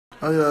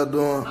How y'all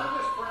doing?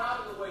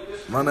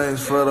 My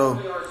name's Fredo.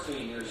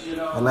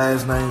 My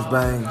last name's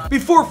Bang.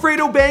 Before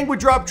Fredo Bang would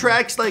drop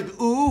tracks like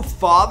Oouuh,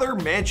 Father,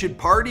 Mansion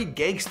Party,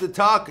 Gangsta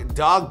Talk,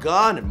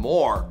 Doggone, and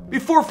more.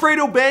 Before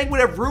Fredo Bang would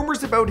have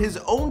rumors about his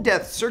own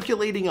death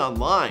circulating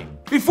online.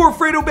 Before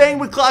Fredo Bang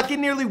would clock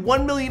in nearly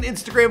 1 million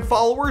Instagram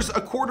followers,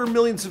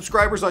 250,000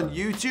 subscribers on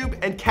YouTube,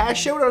 and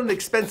cash out on an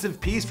expensive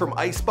piece from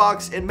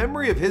Icebox in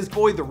memory of his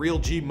boy, the real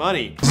G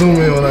Money. Zoom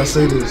in when I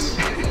say this.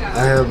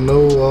 I have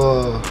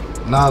no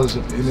knowledge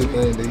of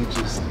anything that he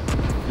just...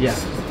 Yeah.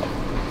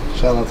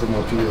 Shout out to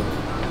my PO.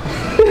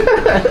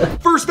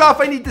 First off,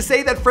 I need to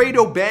say that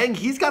Fredo Bang,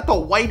 he's got the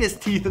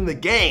whitest teeth in the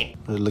game.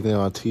 Looking at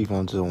my teeth,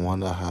 I'm just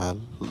wondering how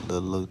I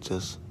look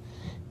just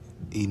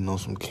eating on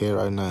some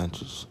carrot right now and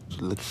just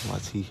looking at my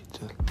teeth.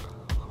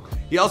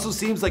 He also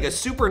seems like a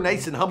super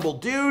nice and humble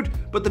dude,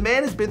 but the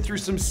man has been through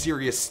some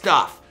serious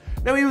stuff.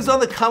 Now, he was on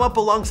the come up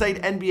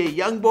alongside NBA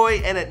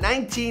YoungBoy, and at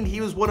 19,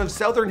 he was one of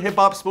Southern hip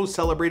hop's most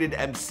celebrated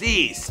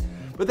MCs.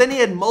 But then he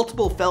had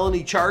multiple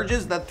felony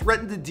charges that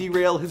threatened to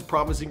derail his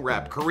promising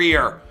rap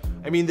career.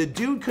 I mean, the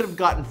dude could have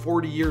gotten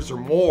 40 years or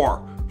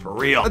more, for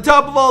real. On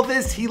top of all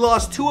this, he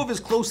lost 2 of his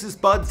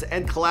closest buds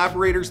and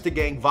collaborators to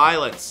gang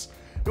violence.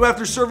 Now,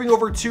 after serving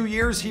over 2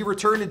 years, he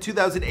returned in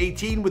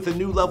 2018 with a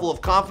new level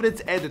of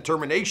confidence and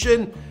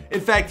determination. In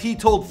fact, he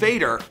told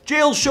Fader,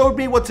 "Jail showed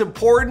me what's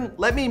important.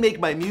 Let me make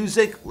my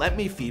music. Let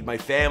me feed my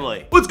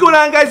family." What's going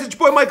on, guys? It's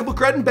your boy Michael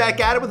McCrudden back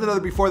at it with another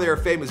Before They Are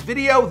Famous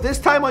video, this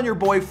time on your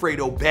boy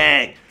Fredo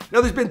Bang. Now,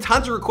 there's been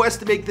tons of requests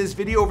to make this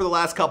video over the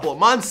last couple of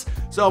months,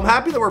 so I'm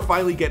happy that we're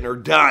finally getting her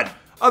done.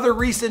 Other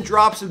recent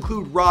drops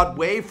include Rod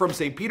Wave from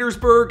St.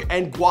 Petersburg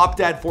and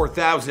Guapdad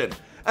 4000.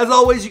 As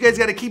always, you guys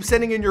gotta keep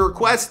sending in your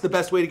requests. The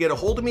best way to get a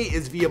hold of me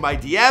is via my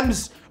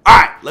DMs. All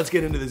right, let's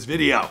get into this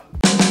video.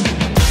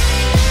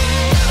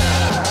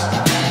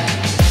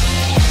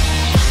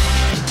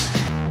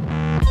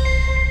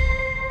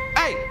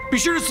 Hey, be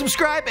sure to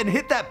subscribe and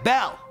hit that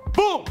bell.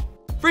 Boom!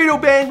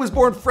 Fredo Bang was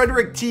born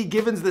Fredrick T.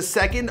 Givens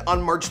II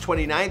on March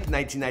 29th,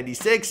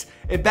 1996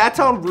 in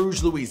Baton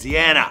Rouge,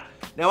 Louisiana.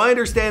 Now, I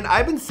understand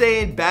I've been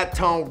saying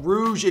Baton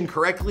Rouge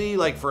incorrectly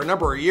like for a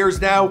number of years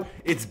now.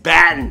 It's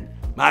Baton.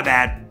 My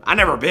bad. I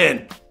never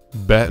been.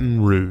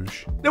 Baton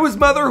Rouge. Now, his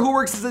mother, who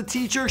works as a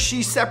teacher,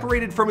 she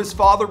separated from his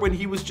father when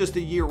he was just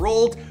a year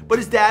old, but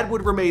his dad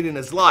would remain in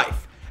his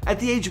life.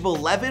 At the age of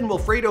 11,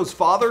 Fredo's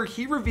father,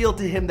 he revealed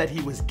to him that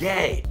he was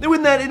gay. Now,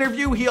 in that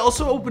interview, he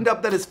also opened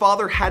up that his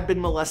father had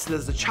been molested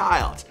as a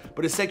child,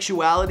 but his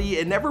sexuality,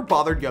 it never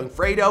bothered young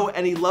Fredo,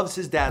 and he loves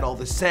his dad all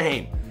the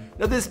same.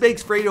 Now, this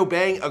makes Fredo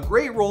Bang a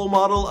great role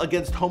model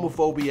against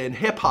homophobia in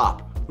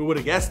hip-hop. Who would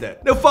have guessed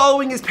it? Now,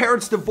 following his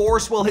parents'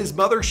 divorce, his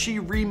mother, she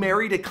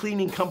remarried a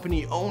cleaning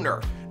company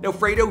owner. Now,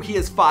 Fredo, he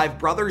has 5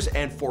 brothers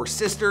and 4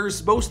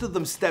 sisters, most of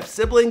them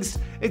step-siblings,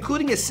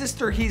 including a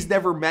sister he's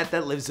never met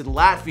that lives in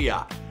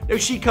Latvia. Now,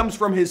 she comes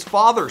from his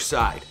father's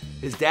side.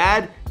 His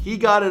dad, he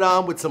got it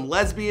on with some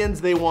lesbians,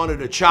 they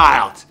wanted a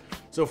child.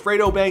 So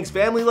Fredo Bang's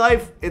family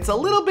life, it's a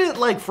little bit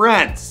like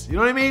Friends, you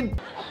know what I mean?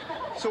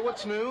 So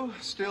what's new?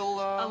 Still,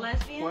 a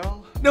lesbian?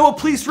 Well... Now, a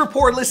police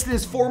report listed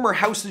his former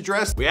house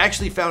address. We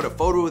actually found a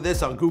photo of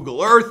this on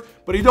Google Earth,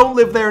 but he don't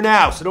live there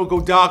now, so don't go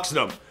doxing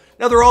him.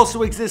 Now, there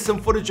also exists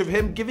some footage of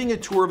him giving a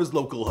tour of his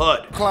local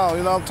hood. Clown,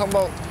 you know what I'm talking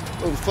about?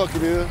 What the fuck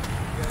it is?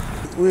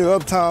 We in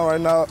Uptown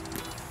right now.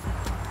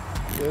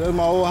 Yeah, that's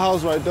my old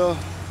house right there.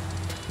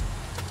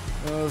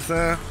 You know what I'm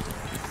saying?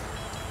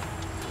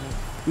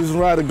 We used to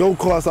ride the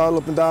go-karts all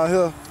up and down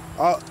here.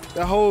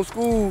 That whole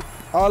school,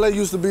 all that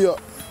used to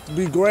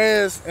be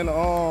grass and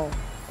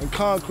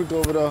concrete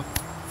over there.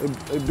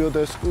 They built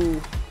that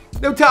school.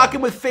 Now,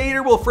 talking with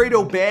Fader,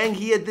 Fredo Bang,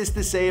 he had this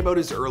to say about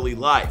his early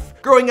life.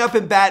 Growing up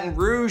in Baton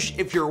Rouge,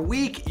 if you're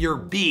weak, you're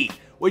beat.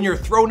 When you're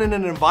thrown in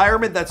an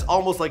environment that's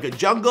almost like a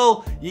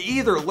jungle, you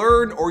either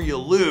learn or you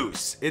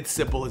lose. It's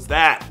simple as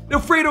that. Now,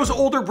 Fredo's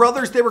older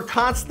brothers, they were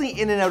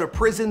constantly in and out of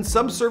prison,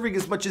 some serving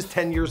as much as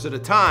 10 years at a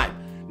time.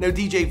 Now,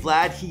 DJ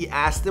Vlad, he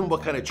asked him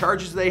what kind of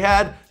charges they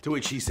had, to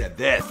which he said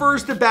this.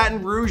 First, the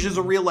Baton Rouge is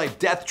a real-life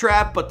death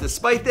trap, but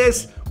despite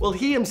this,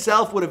 he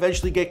himself would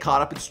eventually get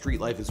caught up in street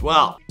life as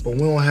well. But we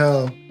don't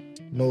have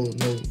no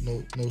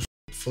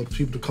for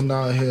people to come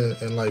down here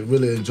and like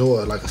really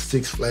enjoy it, like a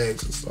Six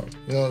Flags or something.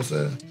 You know what I'm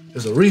saying?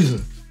 There's a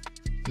reason.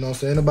 You know what I'm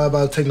saying? Nobody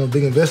about to take no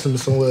big investment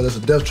somewhere that's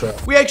a death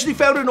trap. We actually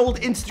found an old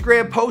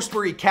Instagram post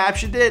where he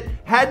captioned it,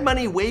 "Had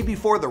money way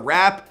before the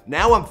rap,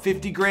 now I'm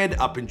 50 grand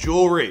up in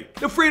jewelry."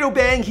 Now, Fredo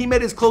Bang, he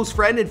met his close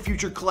friend and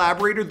future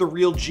collaborator, the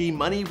real G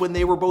Money, when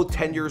they were both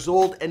 10 years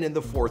old and in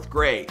the 4th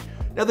grade.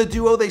 Now, the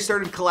duo, they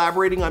started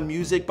collaborating on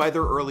music by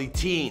their early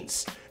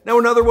teens. Now,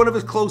 another one of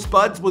his close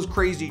buds was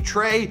Crazy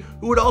Trey,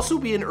 who would also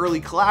be an early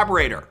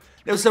collaborator.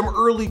 Now, some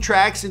early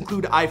tracks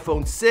include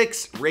iPhone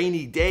 6,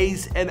 Rainy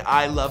Days, and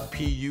I Love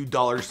PU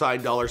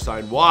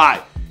 $$Y.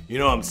 You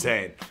know what I'm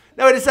saying.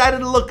 Now, I decided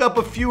to look up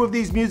a few of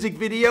these music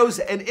videos,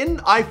 and in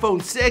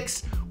iPhone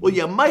 6,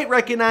 you might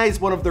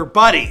recognize one of their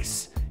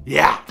buddies.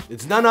 Yeah,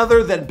 it's none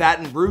other than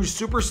Baton Rouge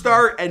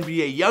superstar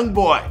NBA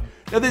YoungBoy.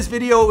 Now this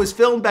video was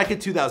filmed back in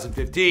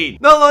 2015.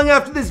 Not long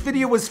after this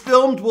video was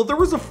filmed, well, there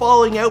was a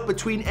falling out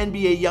between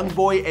NBA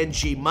Youngboy and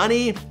G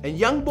Money, and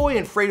Youngboy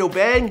and Fredo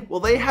Bang, well,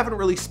 they haven't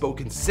really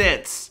spoken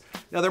since.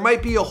 Now there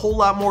might be a whole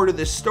lot more to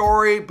this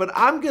story, but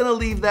I'm gonna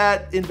leave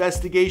that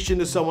investigation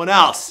to someone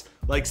else,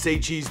 like Say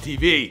Cheese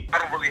TV. I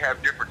don't really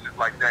have differences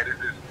like that. It's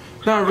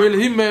just Not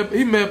really. He mad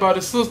about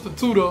his sister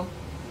too, though.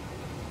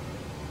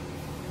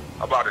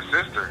 about his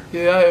sister.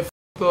 Yeah, I had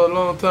f***ed her a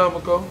long time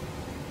ago.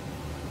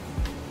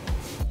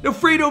 Now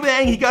Fredo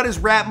Bang, he got his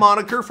rap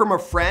moniker from a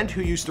friend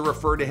who used to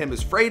refer to him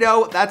as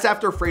Fredo. That's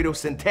after Fredo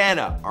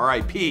Santana,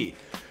 R.I.P.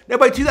 Now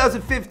by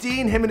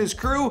 2015, him and his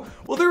crew,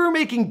 well, they were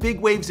making big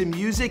waves in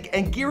music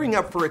and gearing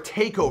up for a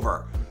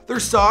takeover. Their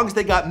songs,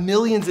 they got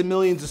millions and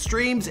millions of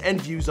streams and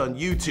views on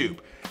YouTube.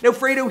 Now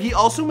Fredo, he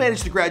also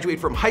managed to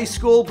graduate from high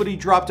school, but he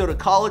dropped out of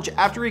college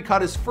after he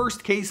caught his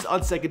first case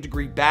on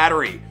second-degree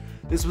battery.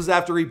 This was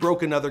after he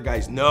broke another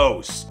guy's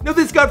nose. Now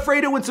this got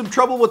Fredo in some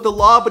trouble with the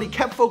law, but he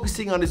kept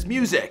focusing on his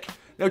music.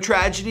 Now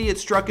tragedy, it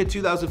struck in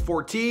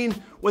 2014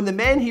 when the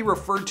man he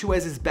referred to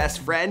as his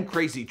best friend,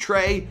 Crazy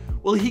Trey,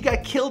 well, he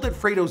got killed at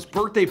Fredo's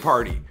birthday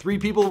party. 3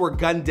 people were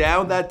gunned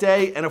down that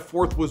day and a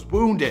 4th was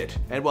wounded.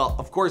 And well,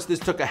 of course, this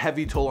took a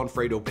heavy toll on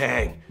Fredo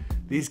Bang.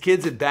 These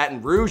kids at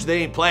Baton Rouge,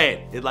 they ain't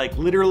playing. It like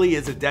literally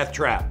is a death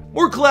trap.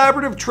 More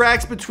collaborative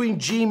tracks between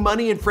G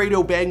Money and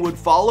Fredo Bang would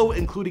follow,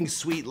 including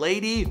Sweet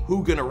Lady,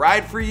 Who Gonna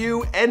Ride For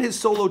You, and his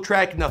solo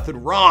track,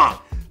 Nothing Wrong.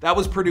 That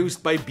was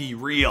produced by Be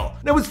Real.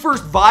 Now his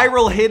first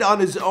viral hit on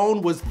his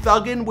own was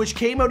Thuggin, which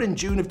came out in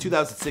June of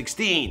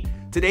 2016.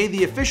 Today,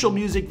 the official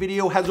music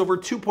video has over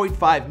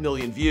 2.5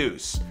 million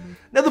views.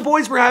 Now the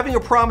boys were having a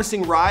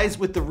promising rise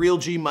with the real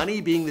G Money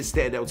being the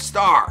standout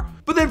star.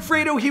 But then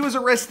Fredo, he was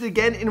arrested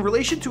again in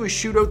relation to a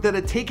shootout that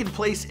had taken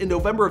place in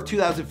November of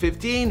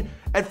 2015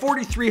 at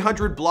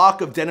 4300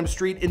 block of Denham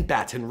Street in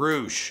Baton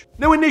Rouge.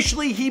 Now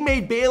initially he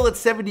made bail at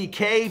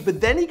 $70K,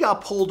 but then he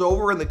got pulled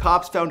over and the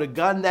cops found a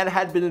gun that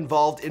had been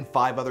involved in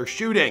 5 other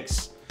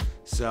shootings.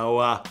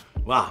 So,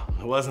 wow,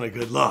 it wasn't a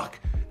good look.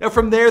 Now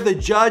from there, the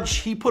judge,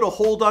 he put a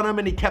hold on him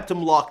and he kept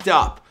him locked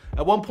up.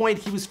 At one point,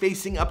 he was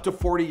facing up to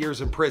 40 years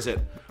in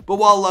prison. But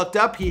while locked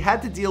up, he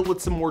had to deal with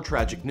some more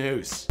tragic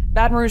news.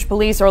 Baton Rouge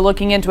police are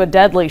looking into a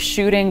deadly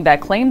shooting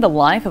that claimed the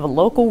life of a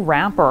local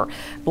rapper.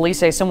 Police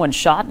say someone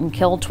shot and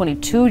killed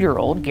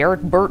 22-year-old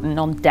Garrett Burton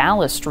on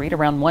Dallas Street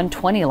around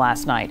 1:20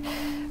 last night.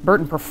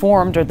 Burton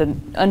performed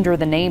under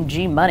the name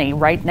G Money.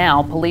 Right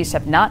now, police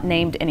have not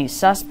named any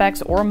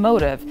suspects or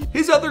motive.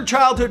 His other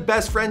childhood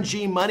best friend,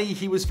 G Money,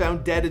 he was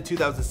found dead in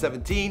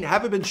 2017,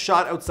 having been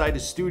shot outside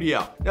his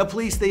studio. Now,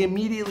 police, they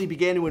immediately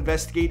began to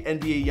investigate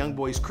NBA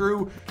Youngboy's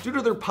crew due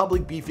to their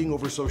public beefing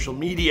over social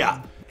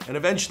media. And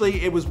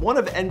eventually, it was one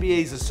of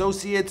NBA's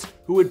associates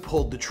who had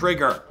pulled the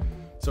trigger.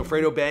 So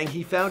Fredo Bang,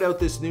 he found out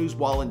this news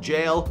while in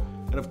jail.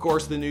 And of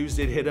course, the news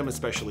did hit him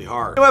especially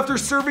hard. Now, after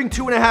serving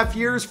 2.5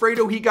 years,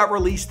 Fredo, he got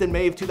released in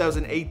May of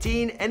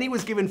 2018, and he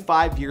was given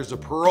 5 years of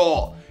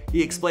parole.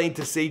 He explained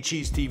to Say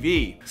Cheese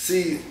TV.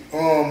 See,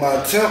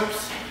 my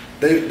attempts,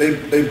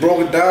 they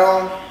broke it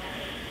down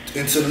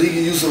into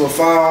legal use of a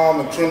firearm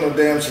and criminal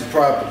damage to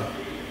property.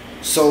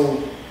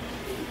 So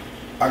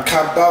I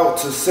copped out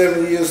to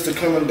 7 years to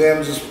criminal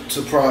damages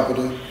to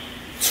property,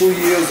 2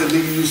 years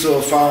illegal use of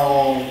a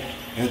firearm,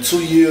 and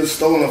 2 years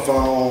stolen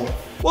firearm.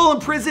 While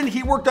in prison,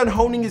 he worked on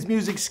honing his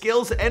music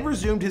skills and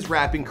resumed his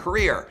rapping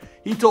career.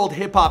 He told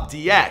Hip Hop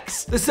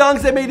DX, "The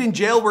songs I made in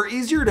jail were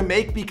easier to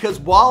make because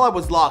while I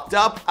was locked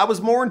up, I was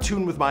more in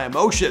tune with my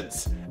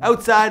emotions.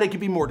 Outside, I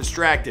could be more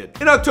distracted."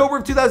 In October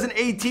of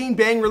 2018,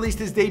 Bang released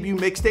his debut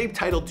mixtape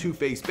titled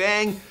Two-Face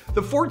Bang.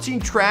 The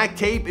 14-track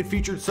tape, it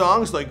featured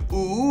songs like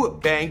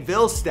Oouuh,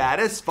 Bangville,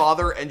 Status,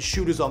 Father, and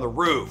Shootas On The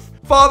Roof.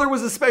 Father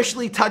was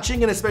especially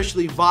touching and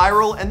especially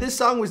viral, and this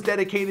song was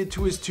dedicated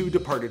to his 2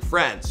 departed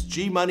friends,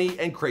 G Money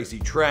and Crazy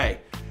Trey.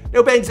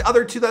 Now Bang's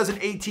other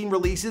 2018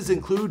 releases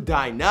include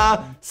Die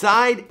Nah,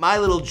 Side, My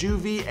Little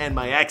Juvie, and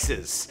My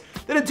Exes.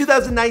 Then in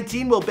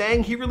 2019, well,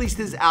 Bang, he released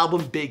his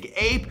album Big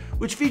Ape,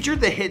 which featured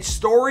the hit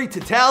Story to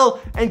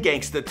Tell and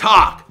Gangsta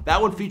Talk.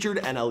 That one featured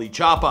NLE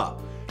Choppa.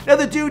 Now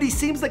the dude, he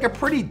seems like a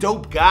pretty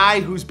dope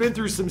guy who's been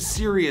through some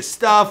serious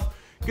stuff.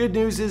 Good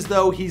news is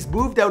though, he's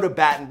moved out of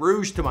Baton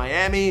Rouge to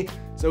Miami,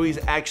 so he's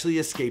actually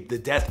escaped the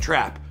death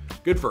trap.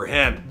 Good for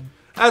him.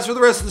 As for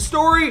the rest of the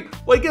story,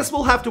 well, I guess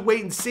we'll have to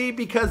wait and see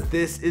because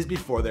this is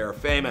before they are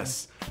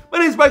famous. My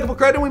name is Michael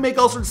McCrudden and we make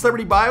all sorts of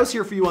celebrity bios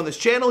here for you on this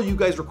channel. You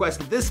guys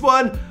requested this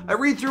one. I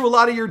read through a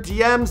lot of your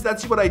DMs.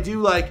 That's what I do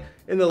like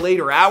in the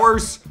later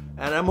hours.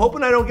 And I'm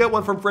hoping I don't get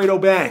one from Fredo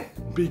Bang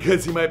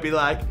because he might be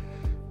like,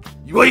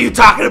 "What are you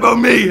talking about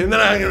me?" And then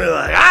I'm gonna be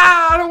like,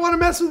 I don't want to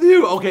mess with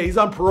you. Okay, he's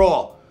on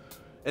parole.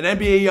 An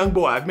NBA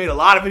Youngboy. I've made a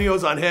lot of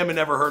videos on him and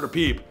never heard a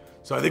peep.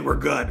 So I think we're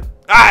good.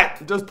 All right,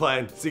 just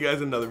playing. See you guys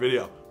in another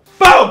video.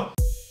 Boom!